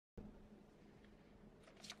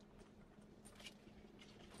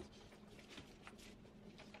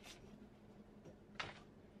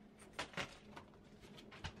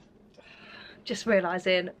just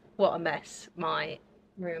realising what a mess my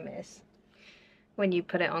room is. When you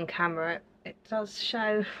put it on camera, it does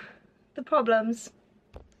show the problems.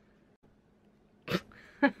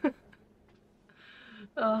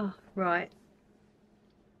 Oh, right.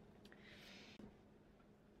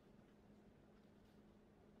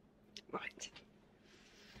 Right.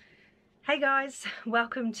 Hey guys,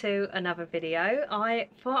 welcome to another video. I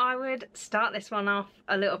thought I would start this one off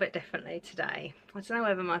a little bit differently today. I don't know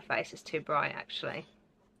whether my face is too bright actually.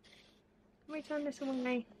 Can we turn this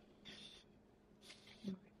away?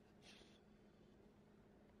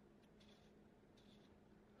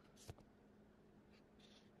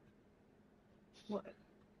 What?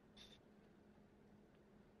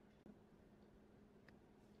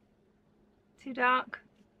 Too dark?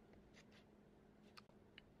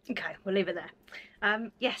 Okay, we'll leave it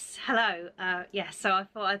there. Yes, hello. Yes, so I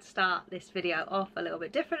thought I'd start this video off a little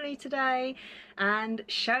bit differently today and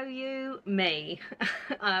show you me.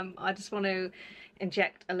 I just want to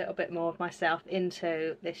inject a little bit more of myself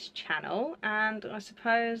into this channel, and I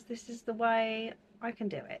suppose this is the way I can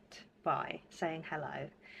do it, by saying hello.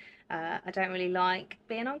 I don't really like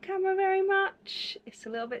being on camera very much. It's a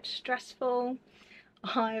little bit stressful.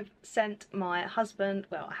 I've sent my husband,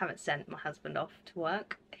 well, I haven't sent my husband off to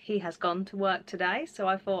work. He has gone to work today, so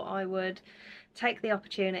I thought I would take the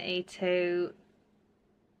opportunity to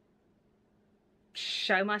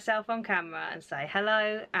show myself on camera and say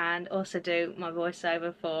hello, and also do my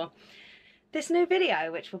voiceover for this new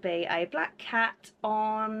video, which will be a black cat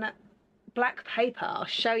on black paper. I'll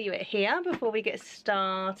show you it here before we get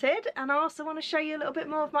started, and I also want to show you a little bit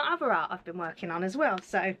more of my other art I've been working on as well.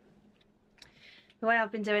 So the way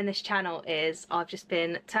I've been doing this channel is I've just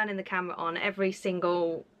been turning the camera on every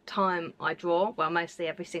single time I draw, well, mostly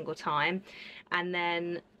every single time, and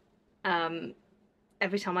then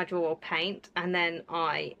every time I draw or paint, and then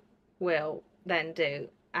I will then do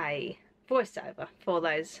a voiceover for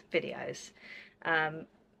those videos.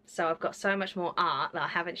 So I've got so much more art that I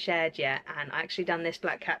haven't shared yet, and I actually done this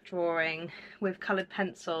black cat drawing with coloured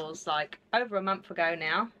pencils like over a month ago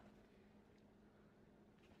now.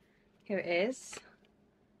 Here it is.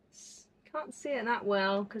 Can't see it that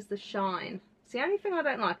well because the shine. It's the only thing I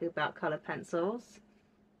don't like about coloured pencils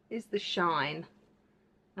is the shine.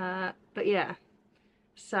 But yeah,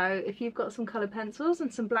 so if you've got some coloured pencils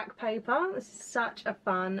and some black paper, this is such a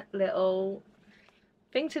fun little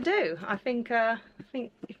thing to do. I think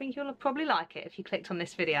you'll probably like it if you clicked on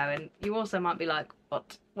this video, and you also might be like,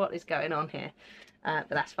 what is going on here? But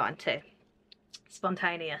that's fine too.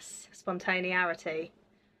 Spontaneity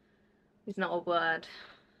is not a word.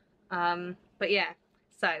 But yeah,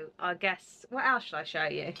 so I guess, what else should I show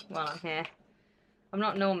you while I'm here? I'm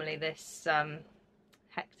not normally this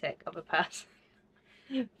hectic of a person,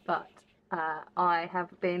 but I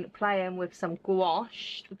have been playing with some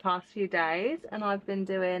gouache the past few days, and I've been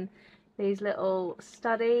doing these little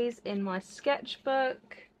studies in my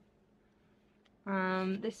sketchbook,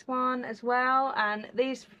 this one as well, and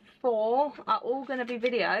these 4 are all going to be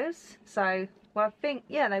videos. So, well, I think,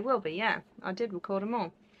 yeah, they will be. Yeah, I did record them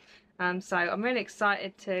all. So I'm really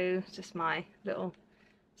excited to, just my little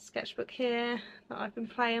sketchbook here that I've been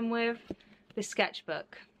playing with. This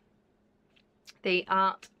sketchbook, the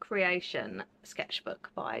Art Creation sketchbook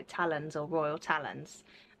by Talons, or Royal Talons.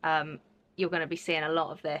 You're going to be seeing a lot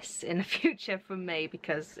of this in the future from me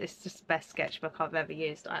because it's just the best sketchbook I've ever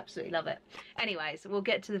used. I absolutely love it. Anyways, we'll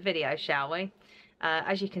get to the video, shall we?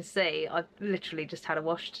 As you can see, I've literally just had a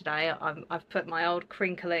wash today. I've put my old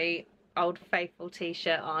crinkly Old Faithful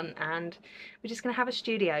t-shirt on, and we're just going to have a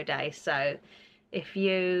studio day. So if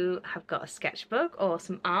you have got a sketchbook or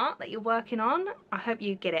some art that you're working on, I hope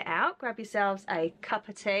you get it out. Grab yourselves a cup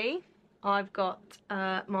of tea. I've got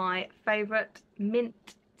my favourite mint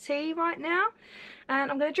tea right now,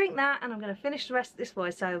 and I'm going to drink that, and I'm going to finish the rest of this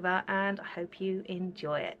voiceover, and I hope you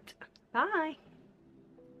enjoy it. Bye.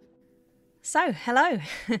 So, hello,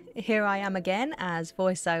 here I am again as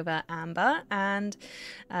voiceover Amber, and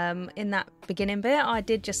in that beginning bit I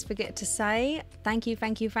did just forget to say thank you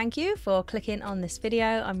for clicking on this video.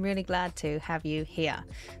 I'm really glad to have you here.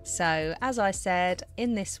 So, as I said,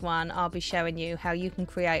 in this one I'll be showing you how you can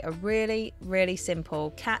create a really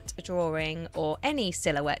simple cat drawing, or any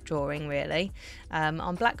silhouette drawing really,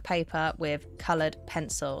 on black paper with coloured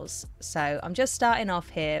pencils. So I'm just starting off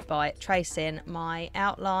here by tracing my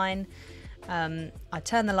outline. I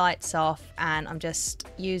turn the lights off, and I'm just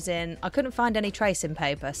using, I couldn't find any tracing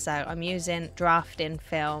paper, so I'm using drafting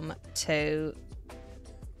film to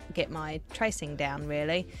get my tracing down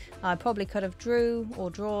really. I probably could have drew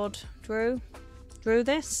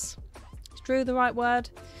this. Is drew the right word?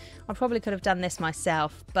 I probably could have done this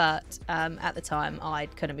myself, but at the time I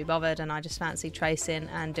couldn't be bothered, and I just fancied tracing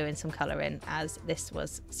and doing some colouring, as this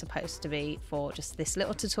was supposed to be for just this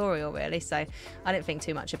little tutorial really, so I didn't think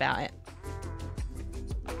too much about it.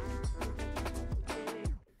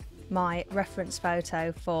 My reference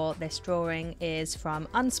photo for this drawing is from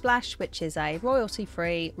Unsplash, which is a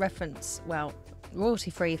royalty-free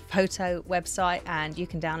royalty-free photo website, and you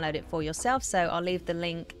can download it for yourself, so I'll leave the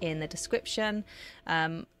link in the description.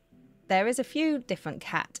 There is a few different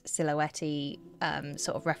cat silhouette-y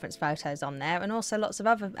sort of reference photos on there, and also lots of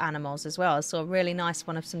other animals as well. I saw a really nice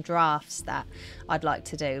one of some giraffes that I'd like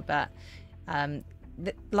to do, but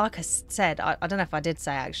like I said, I don't know if I did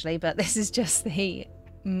say actually, but this is just the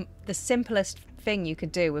simplest thing you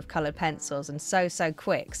could do with coloured pencils, and so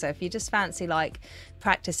quick. So if you just fancy like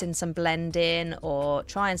practicing some blending or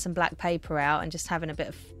trying some black paper out and just having a bit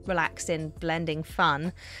of relaxing blending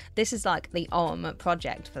fun, this is like the ultimate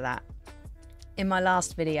project for that. In my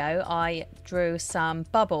last video I drew some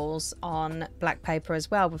bubbles on black paper as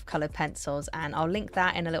well with coloured pencils, and I'll link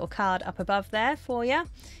that in a little card up above there for you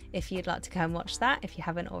if you'd like to go and watch that if you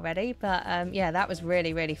haven't already. But yeah, that was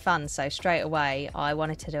really fun, so straight away I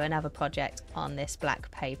wanted to do another project on this black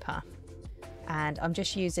paper. And I'm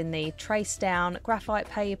just using the trace down graphite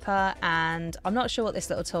paper, and I'm not sure what this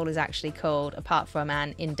little tool is actually called apart from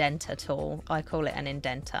an indenter tool. I call it an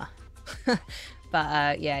indenter.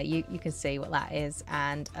 But yeah, you can see what that is.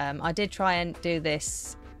 And I did try and do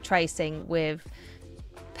this tracing with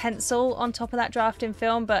pencil on top of that drafting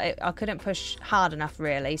film, but I couldn't push hard enough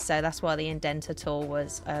really, so that's why the indenter tool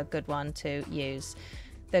was a good one to use.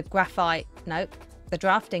 The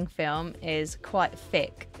drafting film is quite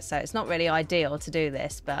thick, so it's not really ideal to do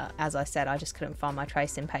this, but as I said, I just couldn't find my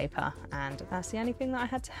tracing paper, and that's the only thing that I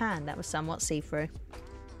had to hand that was somewhat see-through.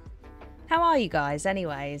 How are you guys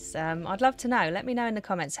anyways? I'd love to know. Let me know in the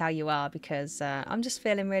comments how you are, because I'm just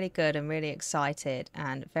feeling really good and really excited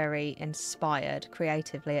and very inspired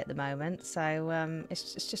creatively at the moment. So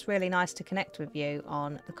it's just really nice to connect with you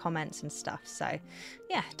on the comments and stuff. So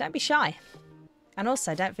yeah, don't be shy. And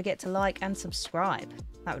also don't forget to like and subscribe.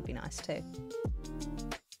 That would be nice too.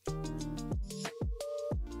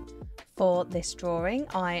 For this drawing,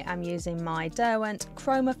 I am using my Derwent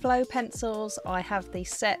Chromaflow pencils. I have the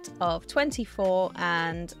set of 24,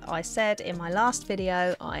 and I said in my last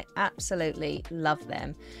video I absolutely love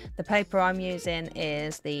them. The paper I'm using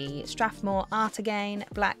is the Strathmore Artagain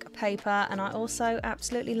black paper, and I also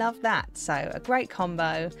absolutely love that. So a great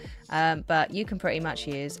combo, but you can pretty much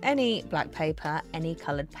use any black paper, any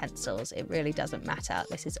coloured pencils. It really doesn't matter.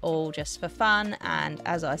 This is all just for fun, and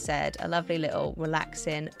as I said, a lovely little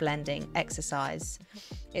relaxing blending exercise.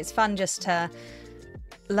 It's fun just to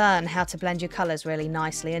learn how to blend your colours really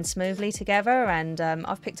nicely and smoothly together, and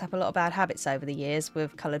I've picked up a lot of bad habits over the years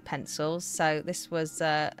with coloured pencils, so this was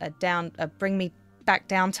a bring me back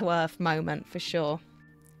down to earth moment for sure.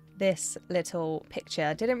 This little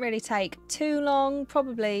picture didn't really take too long,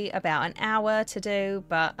 probably about an hour to do,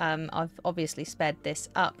 but I've obviously sped this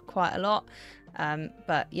up quite a lot.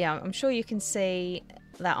 But yeah, I'm sure you can see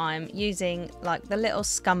that I'm using like the little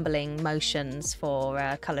scumbling motions for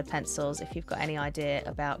coloured pencils. If you've got any idea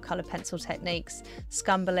about coloured pencil techniques,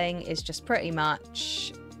 scumbling is just pretty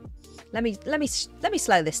much, let me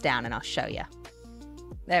slow this down and I'll show you.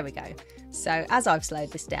 There we go. So as I've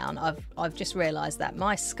slowed this down, I've just realised that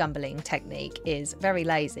my scumbling technique is very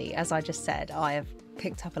lazy. As I just said, I have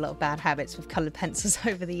picked up a lot of bad habits with coloured pencils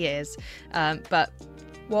over the years, but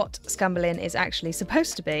what scumbling is actually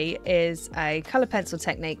supposed to be is a colour pencil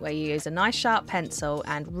technique where you use a nice sharp pencil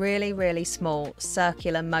and really small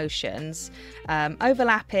circular motions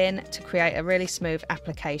overlapping to create a really smooth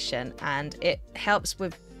application, and it helps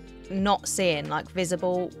with not seeing like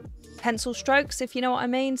visible pencil strokes, if you know what I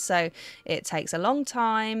mean. So it takes a long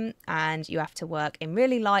time and you have to work in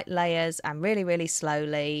really light layers and really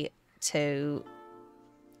slowly to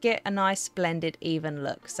get a nice blended even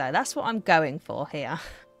look. So that's what I'm going for here.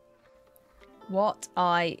 What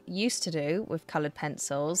I used to do with coloured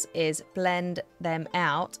pencils is blend them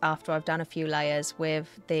out after I've done a few layers with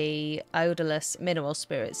the odorless mineral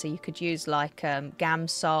spirit. So you could use like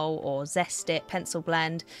Gamsol or Zest-It pencil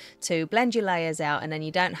blend to blend your layers out, and then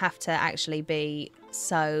you don't have to actually be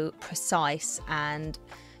so precise and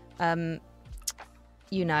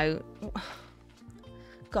you know,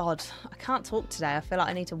 God, I can't talk today. I feel like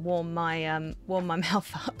I need to warm my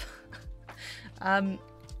mouth up.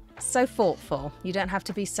 So thoughtful. You don't have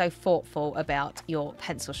to be so thoughtful about your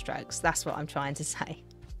pencil strokes. That's what I'm trying to say.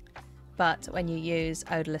 but when you use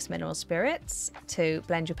odorless mineral spirits to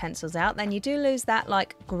blend your pencils out, then you do lose that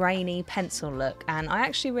like grainy pencil look, and I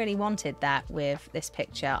actually really wanted that with this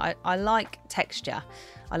picture. I like texture.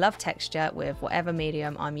 I love texture with whatever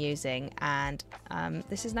medium I'm using, and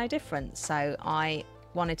this is no different. So I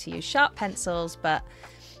wanted to use sharp pencils, but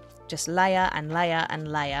just layer and layer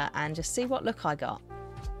and layer and just see what look I got.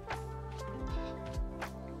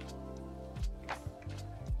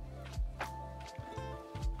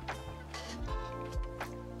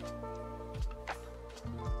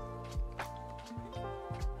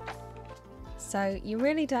 So you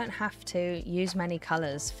really don't have to use many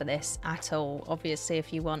colours for this at all. Obviously,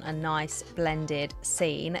 if you want a nice blended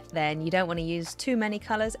scene, then you don't want to use too many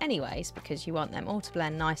colours anyways, because you want them all to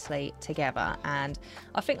blend nicely together. And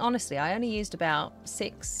I think honestly, I only used about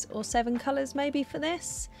 6 or 7 colours maybe for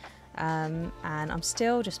this. And I'm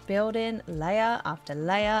still just building layer after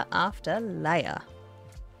layer after layer.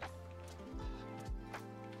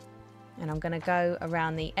 And I'm going to go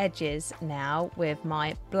around the edges now with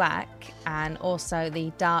my black and also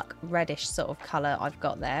the dark reddish sort of colour I've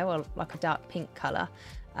got there, or like a dark pink colour,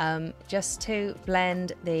 just to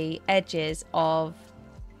blend the edges of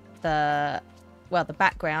the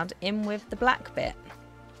background in with the black bit.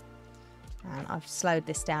 And I've slowed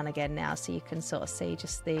this down again now so you can sort of see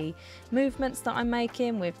just the movements that I'm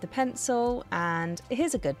making with the pencil. And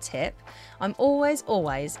here's a good tip. I'm always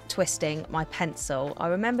twisting my pencil. I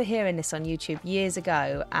remember hearing this on YouTube years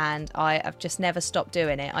ago and I have just never stopped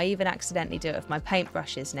doing it. I even accidentally do it with my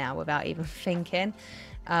paintbrushes now without even thinking.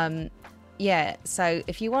 Yeah, so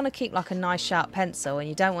if you want to keep like a nice sharp pencil and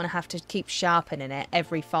you don't want to have to keep sharpening it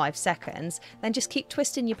every 5 seconds, then just keep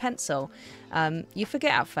twisting your pencil. You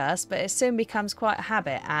forget at first, but it soon becomes quite a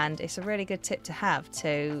habit, and it's a really good tip to have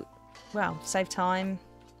to, well, save time,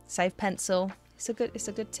 save pencil. It's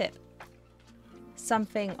a good tip.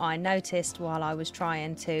 Something I noticed while I was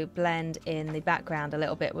trying to blend in the background a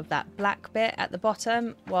little bit with that black bit at the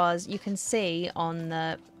bottom was you can see on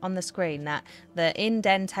the screen that the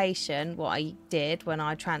indentation, what I did when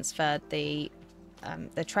I transferred the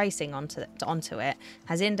tracing onto it,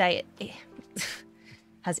 has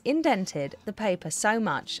indented the paper so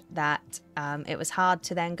much that it was hard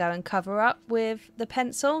to then go and cover up with the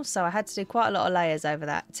pencil. So I had to do quite a lot of layers over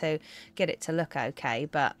that to get it to look okay.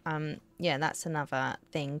 But yeah, that's another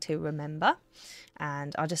thing to remember.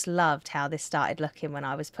 And I just loved how this started looking when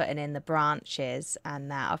I was putting in the branches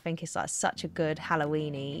and that. I think it's like such a good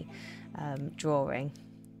Halloween-y drawing.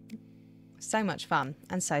 So much fun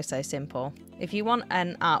and so simple. If you want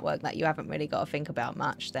an artwork that you haven't really got to think about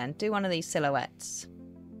much, then do one of these silhouettes.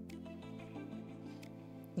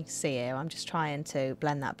 You can see here, I'm just trying to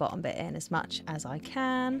blend that bottom bit in as much as I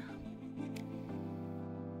can.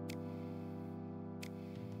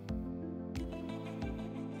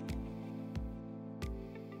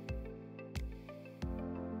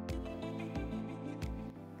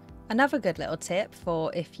 Another good little tip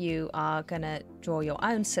for if you are going to draw your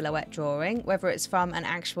own silhouette drawing, whether it's from an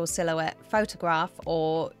actual silhouette photograph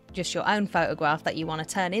or just your own photograph that you want to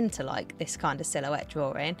turn into like this kind of silhouette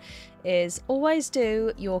drawing, is always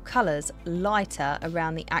do your colours lighter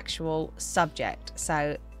around the actual subject.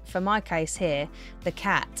 So for my case here, the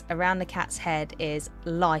cat, around the cat's head is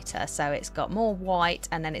lighter, so it's got more white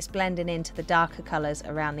and then it's blending into the darker colours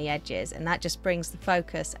around the edges, and that just brings the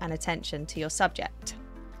focus and attention to your subject.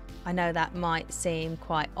 I know that might seem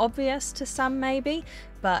quite obvious to some maybe,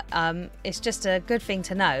 but it's just a good thing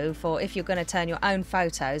to know for if you're going to turn your own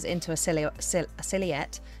photos into a silhouette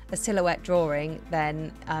drawing,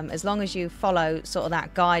 then as long as you follow sort of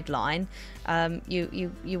that guideline,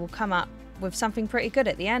 you will come up with something pretty good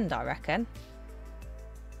at the end, I reckon.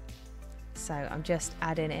 So I'm just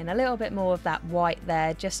adding in a little bit more of that white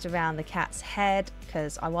there just around the cat's head,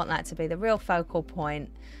 because I want that to be the real focal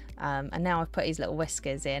point. And now I've put his little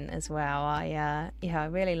whiskers in as well. I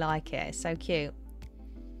really like it. It's so cute.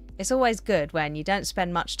 It's always good when you don't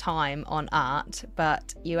spend much time on art,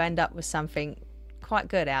 but you end up with something quite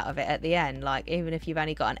good out of it at the end. Like, even if you've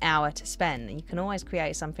only got an hour to spend, you can always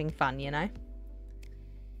create something fun, you know?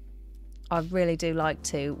 I really do like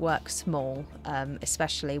to work small,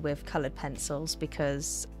 especially with coloured pencils,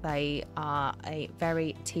 because they are a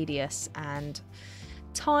very tedious and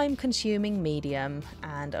time-consuming medium,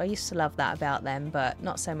 and I used to love that about them, but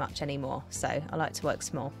not so much anymore, so I like to work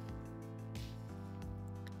small.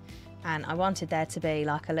 And I wanted there to be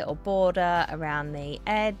like a little border around the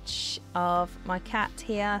edge of my cat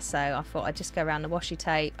here, so I thought I'd just go around the washi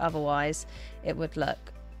tape, otherwise it would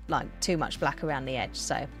look like too much black around the edge.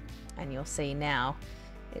 So, and you'll see now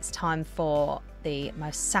it's time for the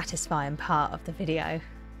most satisfying part of the video.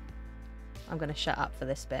 I'm going to shut up for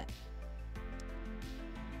this bit.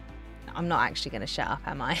 I'm not actually going to shut up,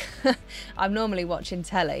 am I? I'm normally watching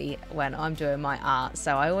telly when I'm doing my art,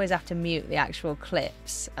 so I always have to mute the actual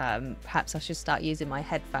clips. Perhaps I should start using my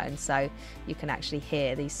headphones so you can actually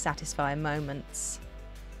hear these satisfying moments.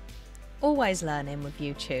 Always learning with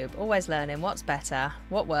YouTube, always learning what's better,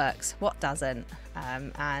 what works, what doesn't.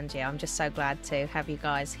 And yeah, I'm just so glad to have you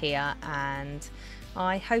guys here, and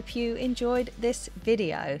I hope you enjoyed this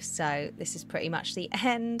video. So this is pretty much the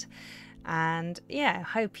end, and yeah,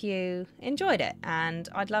 hope you enjoyed it, and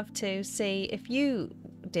I'd love to see if you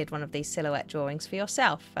did one of these silhouette drawings for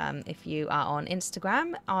yourself. If you are on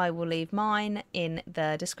Instagram, I will leave mine in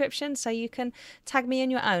the description so you can tag me in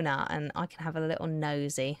your own art and I can have a little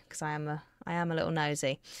nosy, because I am a little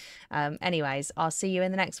nosy. Anyways, I'll see you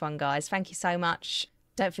in the next one, guys. Thank you so much.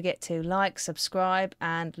 Don't forget to like, subscribe,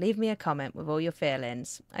 and leave me a comment with all your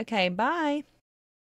feelings. Okay, bye.